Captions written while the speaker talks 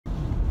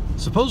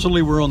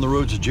Supposedly we're on the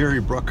road to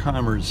Jerry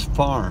Bruckheimer's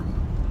farm.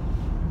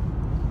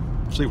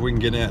 See if we can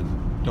get in.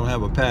 Don't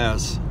have a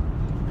pass.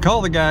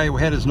 Call the guy who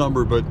had his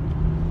number but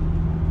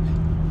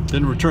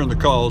didn't return the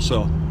call,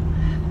 so.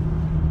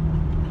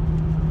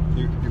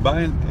 You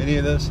buying any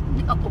of this?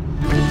 No.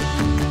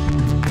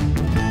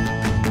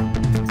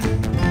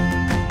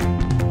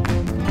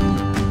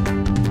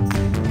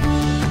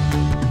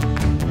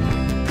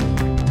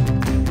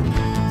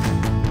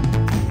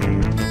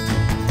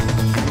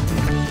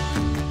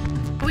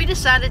 We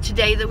decided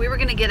today that we were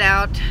going to get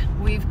out.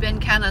 We've been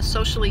kind of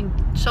socially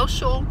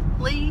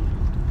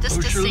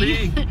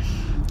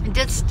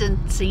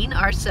distancing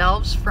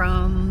ourselves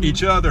from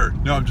each other.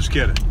 No, I'm just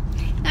kidding.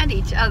 Not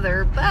each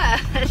other, but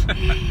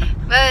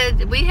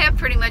but we have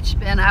pretty much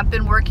been. I've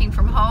been working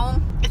from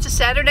home. It's a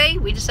Saturday.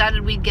 We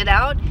decided we'd get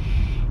out,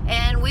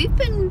 and we've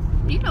been,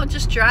 you know,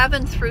 just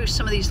driving through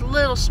some of these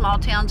little small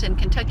towns in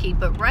Kentucky.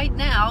 But right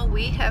now,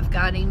 we have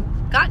gotten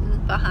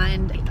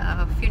behind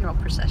a funeral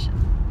procession.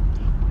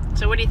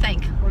 So what do you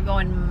think? We're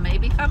going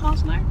maybe 5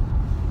 miles an hour?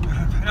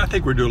 I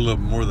think we're doing a little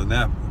more than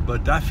that,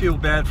 but I feel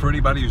bad for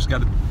anybody who's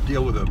got to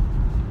deal with a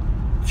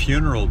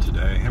funeral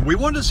today. And we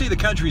wanted to see the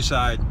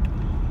countryside,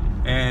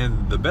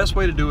 and the best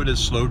way to do it is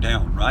slow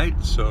down, right?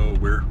 So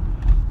we're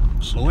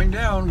slowing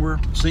down. We're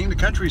seeing the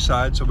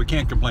countryside, so we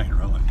can't complain,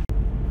 really.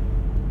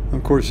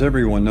 Of course,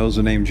 everyone knows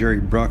the name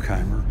Jerry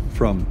Bruckheimer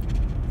from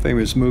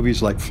famous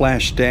movies like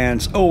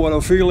Flashdance, Oh What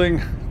a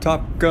Feeling,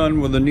 Top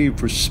Gun with a Need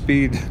for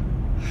Speed,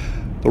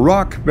 The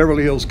Rock,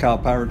 Beverly Hills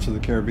Cop, Pirates of the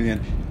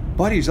Caribbean.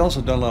 But he's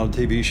also done a lot of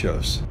TV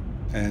shows.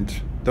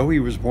 And though he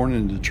was born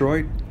in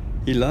Detroit,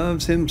 he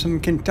loves him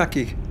some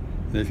Kentucky.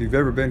 And if you've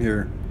ever been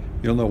here,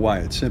 you'll know why.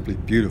 It's simply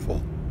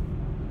beautiful.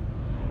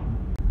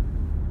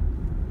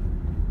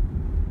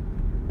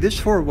 This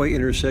four-way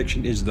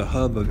intersection is the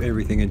hub of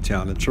everything in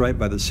town. It's right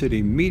by the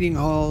city meeting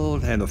hall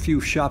and a few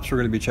shops we're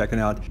going to be checking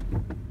out.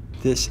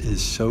 This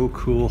is so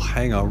cool.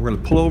 Hang on, we're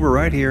going to pull over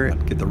right here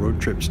and get the road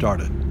trip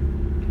started.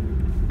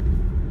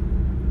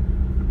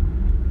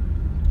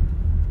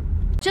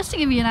 Just to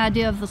give you an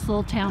idea of this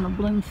little town of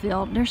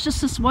Bloomfield, there's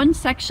just this one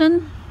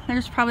section.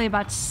 There's probably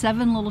about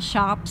 7 little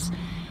shops.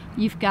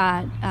 You've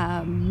got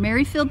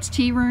Merrifield's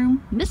Tea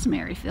Room, Miss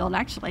Merrifield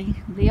actually,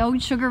 the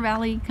old Sugar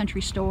Valley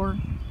Country Store,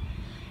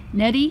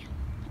 Nettie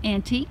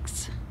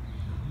Antiques.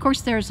 Of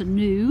course, there's a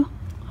new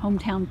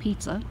Hometown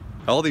Pizza.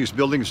 All these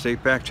buildings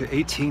date back to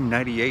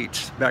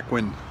 1898, back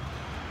when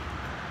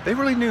they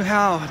really knew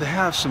how to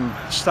have some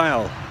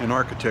style in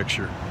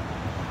architecture.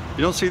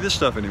 You don't see this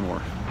stuff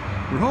anymore.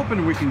 We're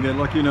hoping we can get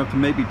lucky enough to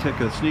maybe take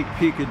a sneak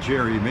peek at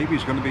Jerry. Maybe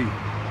he's going to be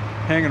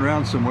hanging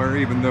around somewhere,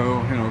 even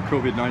though, you know,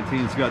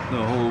 COVID-19's got the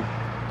whole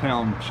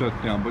town shut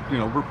down. But, you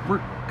know,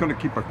 we're going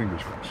to keep our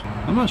fingers crossed.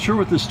 I'm not sure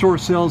what this store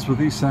sells, but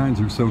these signs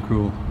are so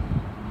cool.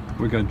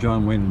 We got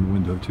John Wayne in the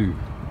window, too.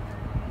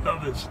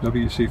 Love this.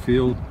 W.C.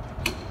 Field.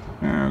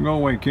 Go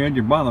away, kid.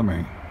 You bother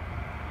me.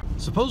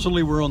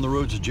 Supposedly we're on the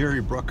road to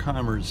Jerry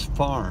Bruckheimer's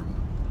farm.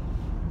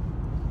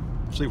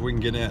 See if we can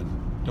get in.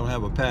 Don't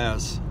have a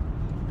pass.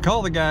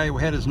 Call the guy who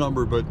had his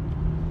number but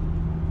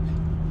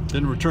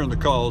didn't return the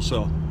call,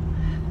 so.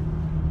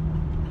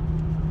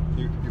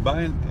 You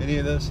buying any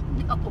of this?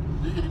 No.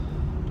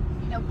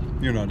 Nope.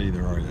 You're not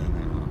either, are you?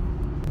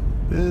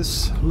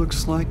 This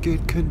looks like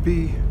it could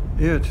be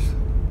it.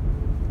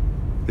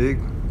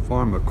 Big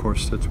farm, of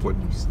course, that's what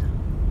you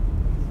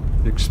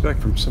expect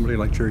from somebody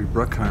like Jerry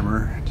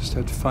Bruckheimer. Just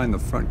have to find the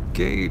front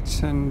gates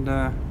and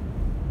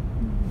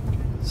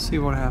see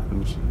what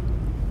happens.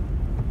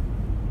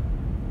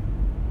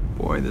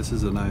 Boy, this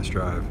is a nice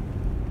drive.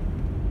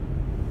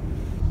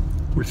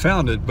 We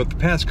found it, but the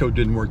passcode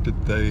didn't work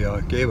that they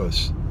gave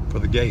us for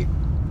the gate.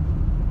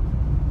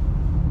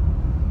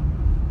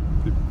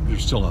 You're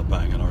still not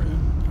buying it, are you?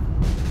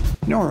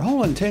 You know, our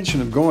whole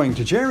intention of going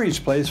to Jerry's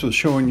place was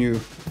showing you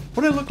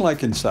what it looked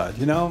like inside.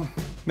 You know,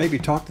 maybe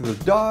talk to the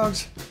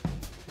dogs.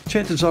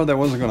 Chances are that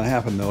wasn't going to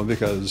happen, though,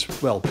 because,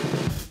 well,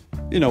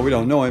 you know, we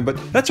don't know him, but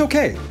that's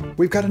okay.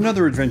 We've got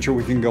another adventure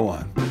we can go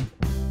on.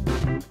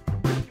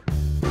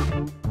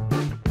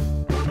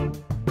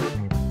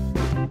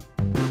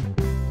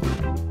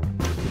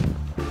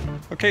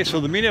 Okay,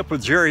 so the meetup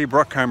with Jerry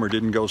Bruckheimer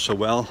didn't go so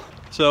well.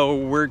 So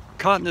we're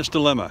caught in this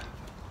dilemma.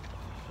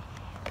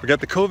 We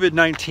got the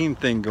COVID-19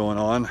 thing going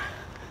on.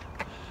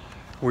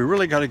 We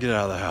really got to get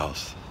out of the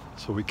house.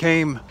 So we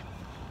came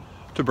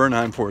to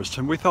Bernheim Forest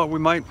and we thought we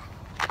might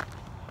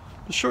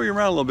just show you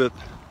around a little bit.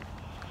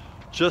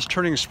 Just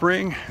turning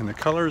spring and the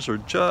colors are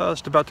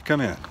just about to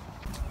come in.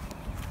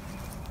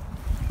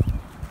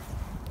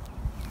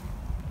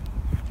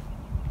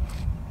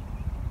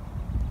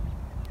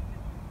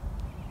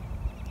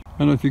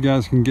 I don't know if you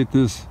guys can get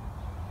this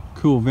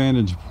cool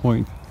vantage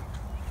point.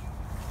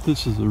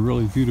 This is a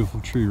really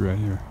beautiful tree right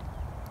here.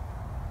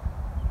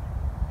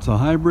 It's a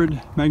hybrid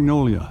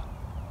magnolia.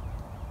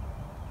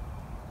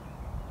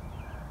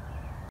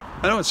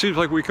 I know it seems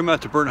like we come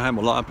out to Bernheim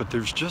a lot, but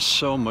there's just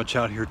so much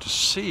out here to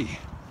see.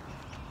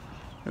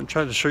 I'm going to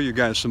try to show you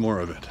guys some more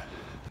of it.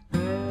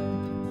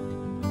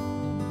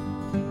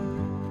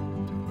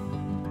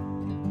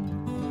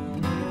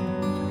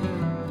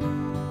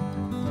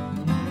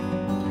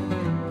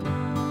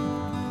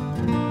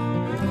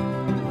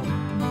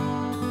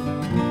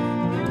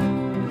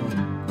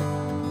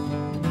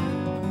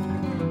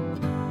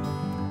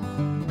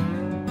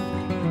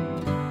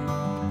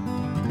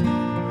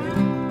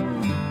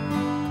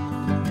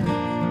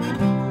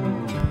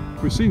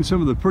 We've seen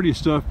some of the pretty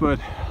stuff, but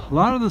a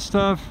lot of the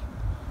stuff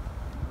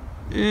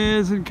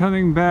isn't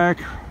coming back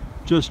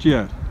just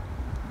yet.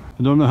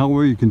 I don't know how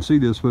well you can see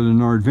this, but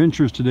in our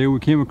adventures today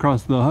we came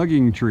across the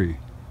hugging tree.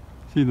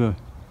 See the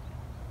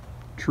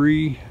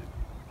tree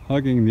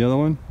hugging the other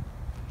one?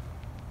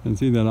 And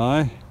see that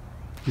eye?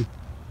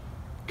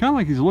 Kind of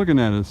like he's looking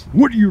at us.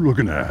 What are you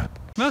looking at?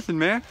 Nothing,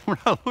 man. We're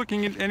not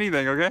looking at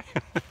anything, okay?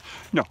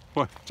 No,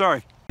 well,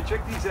 sorry.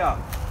 Check these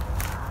out.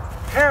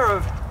 Pair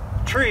of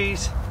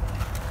trees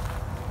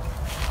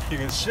you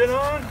can sit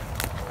on,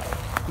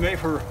 made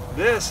for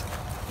this.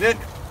 Then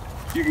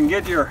you can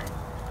get your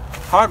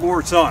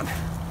Hogwarts on.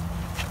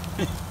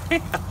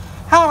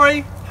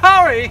 Hurry,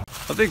 hurry!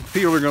 I think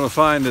people are going to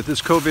find that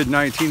this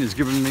COVID-19 has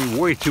given me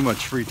way too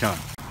much free time.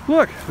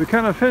 Look, the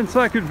kind of fence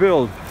I could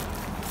build.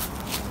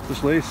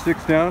 Just lay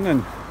sticks down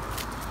and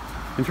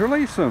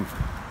interlace them.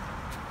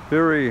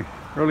 Very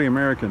early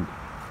American,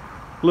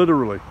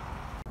 literally.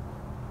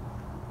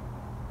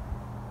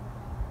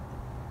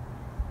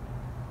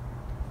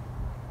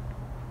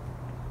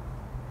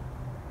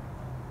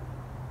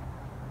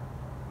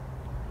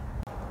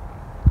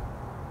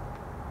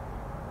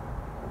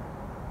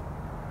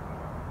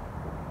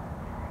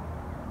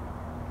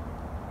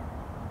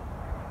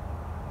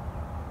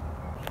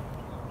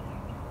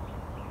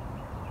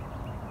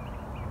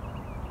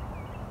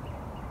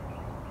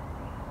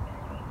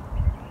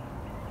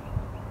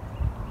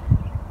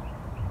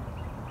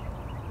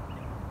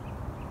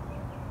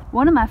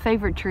 One of my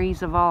favorite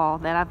trees of all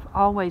that I've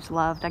always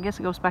loved, I guess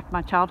it goes back to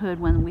my childhood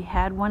when we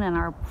had one in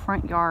our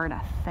front yard,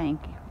 I think,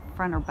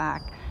 front or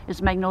back,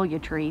 is magnolia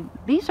tree.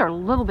 These are a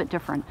little bit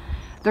different.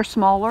 They're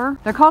smaller.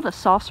 They're called a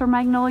saucer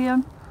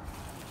magnolia.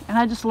 And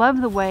I just love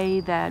the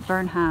way that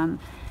Bernheim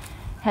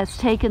has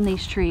taken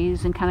these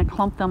trees and kind of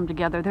clumped them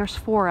together. There's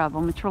 4 of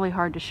them. It's really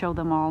hard to show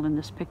them all in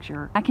this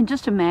picture. I can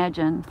just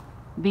imagine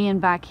being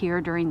back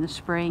here during the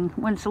spring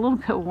when it's a little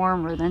bit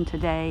warmer than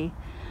today.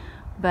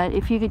 But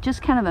if you could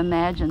just kind of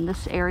imagine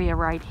this area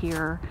right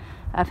here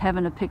of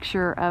having a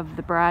picture of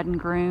the bride and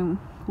groom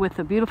with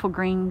the beautiful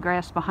green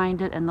grass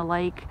behind it and the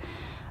lake,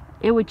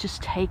 it would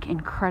just take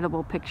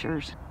incredible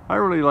pictures. I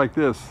really like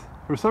this.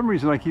 For some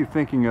reason I keep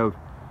thinking of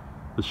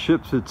the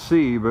ships at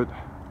sea, but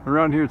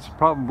around here it's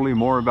probably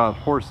more about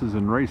horses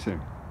and racing.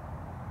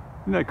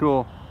 Isn't that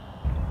cool?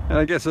 And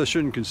I guess I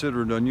shouldn't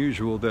consider it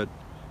unusual that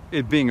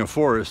it being a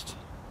forest,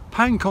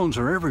 pine cones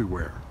are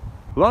everywhere.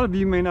 A lot of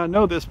you may not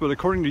know this, but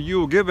according to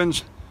Yule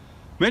Gibbons,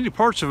 many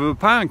parts of a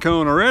pine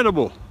cone are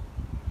edible.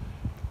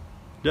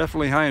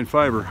 Definitely high in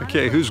fiber.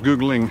 Okay, who's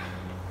Googling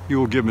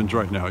Yule Gibbons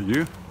right now?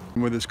 You?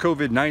 With this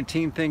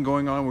COVID-19 thing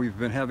going on, we've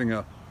been having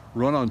a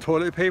run on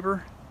toilet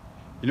paper.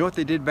 You know what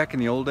they did back in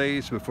the old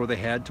days before they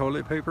had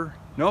toilet paper?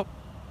 Nope.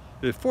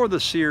 Before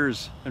the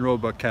Sears and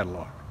Roebuck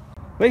catalog.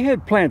 They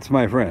had plants,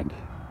 my friend,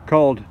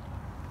 called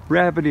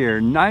rabbit ear.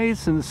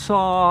 Nice and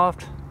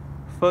soft,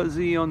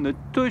 fuzzy on the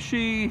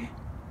tushy.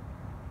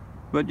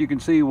 But you can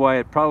see why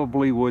it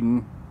probably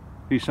wouldn't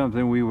be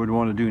something we would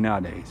want to do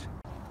nowadays.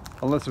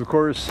 Unless, of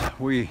course,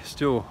 we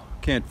still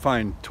can't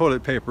find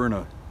toilet paper in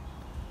a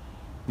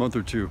month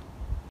or two.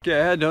 Okay,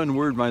 I had to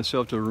unword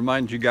myself to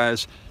remind you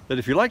guys that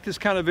if you like this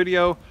kind of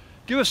video,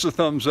 give us a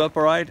thumbs up,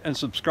 all right? And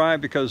subscribe,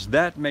 because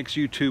that makes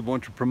YouTube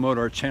want to promote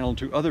our channel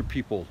to other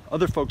people,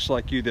 other folks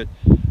like you that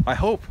I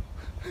hope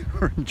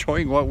are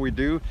enjoying what we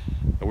do.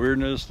 The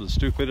weirdness, the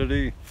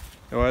stupidity.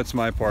 Oh, that's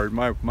my part.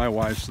 My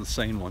wife's the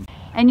sane one.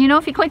 And you know,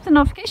 if you click the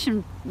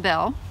notification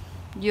bell,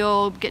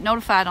 you'll get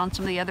notified on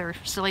some of the other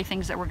silly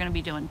things that we're going to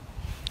be doing.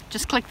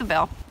 Just click the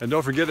bell. And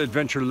don't forget,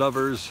 adventure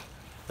lovers,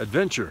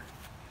 adventure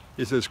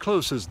is as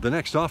close as the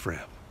next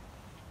off-ramp.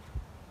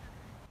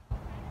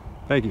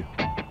 Thank you.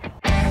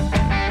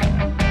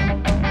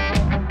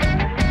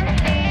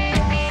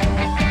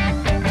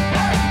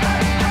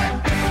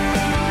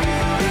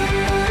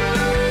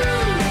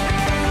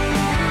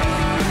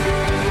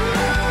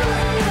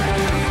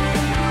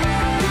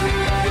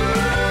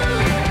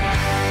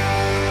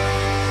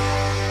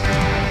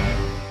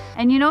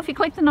 And you know, if you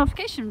click the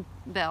notification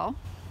bell,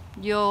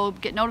 you'll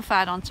get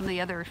notified on some of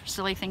the other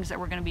silly things that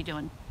we're going to be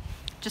doing.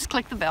 Just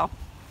click the bell.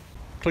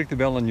 Click the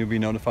bell and you'll be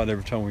notified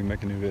every time we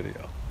make a new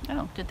video.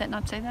 Oh, did that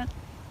not say that?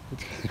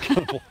 It's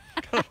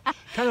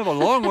kind of a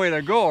long way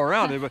to go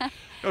around it, but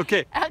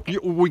okay.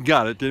 We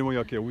got it, didn't we?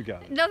 Okay, we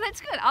got it. No, that's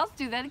good. I'll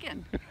do that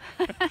again.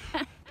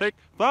 Take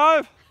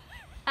 5.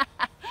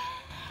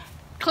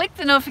 Click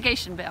the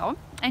notification bell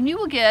and you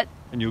will get...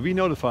 And you'll be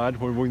notified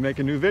when we make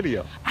a new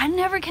video. I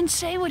never can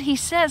say what he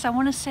says. I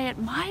want to say it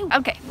my way.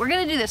 Okay, we're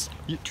going to do this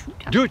 2 times.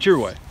 Do it your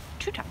way.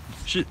 2 times.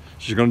 She's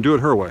going to do it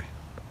her way.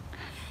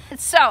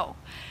 So,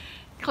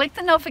 click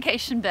the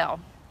notification bell.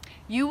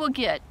 You will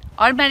get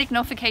automatic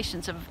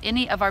notifications of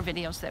any of our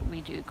videos that we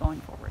do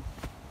going forward.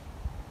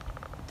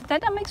 Did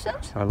that not make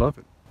sense? I love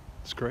it.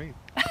 It's great.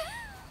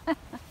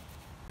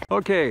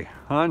 Okay,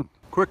 hon,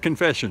 quick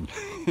confession.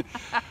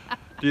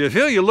 Do you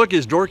feel you look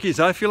as dorky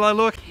as I feel I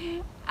look?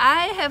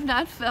 I have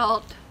not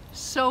felt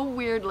so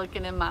weird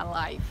looking in my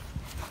life.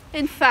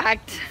 In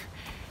fact,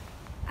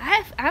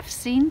 I've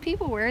seen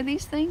people wear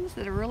these things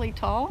that are really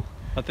tall.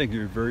 I think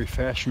you're very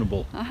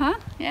fashionable. Uh-huh.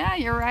 Yeah,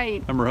 you're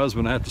right. I'm her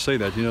husband. I have to say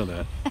that. You know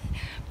that.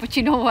 But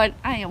you know what?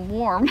 I am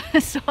warm,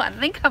 so I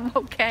think I'm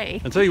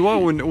okay. I tell you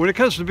what, when it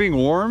comes to being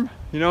warm,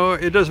 you know,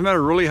 it doesn't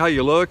matter really how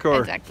you look or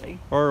Exactly.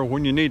 or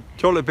when you need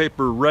toilet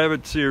paper,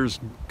 rabbit's ears,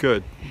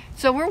 good.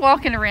 So we're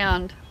walking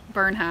around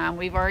Bernheim.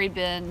 We've already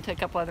been to a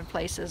couple other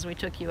places. We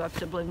took you up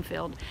to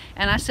Bloomfield.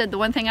 And I said, the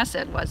one thing I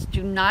said was,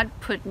 do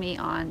not put me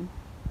on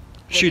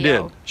video. She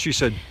did. She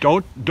said,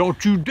 don't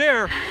you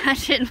dare. I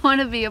didn't want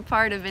to be a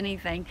part of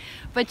anything.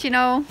 But you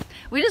know,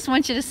 we just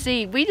want you to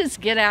see, we just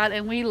get out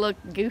and we look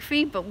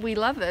goofy, but we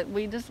love it.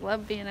 We just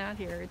love being out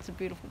here. It's a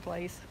beautiful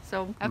place.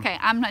 So, okay,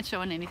 I'm not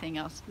showing anything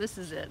else. This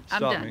is it. I'm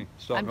done.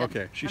 Stop me. I'm done.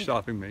 Okay, she's I'm done.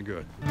 stopping me.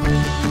 Good.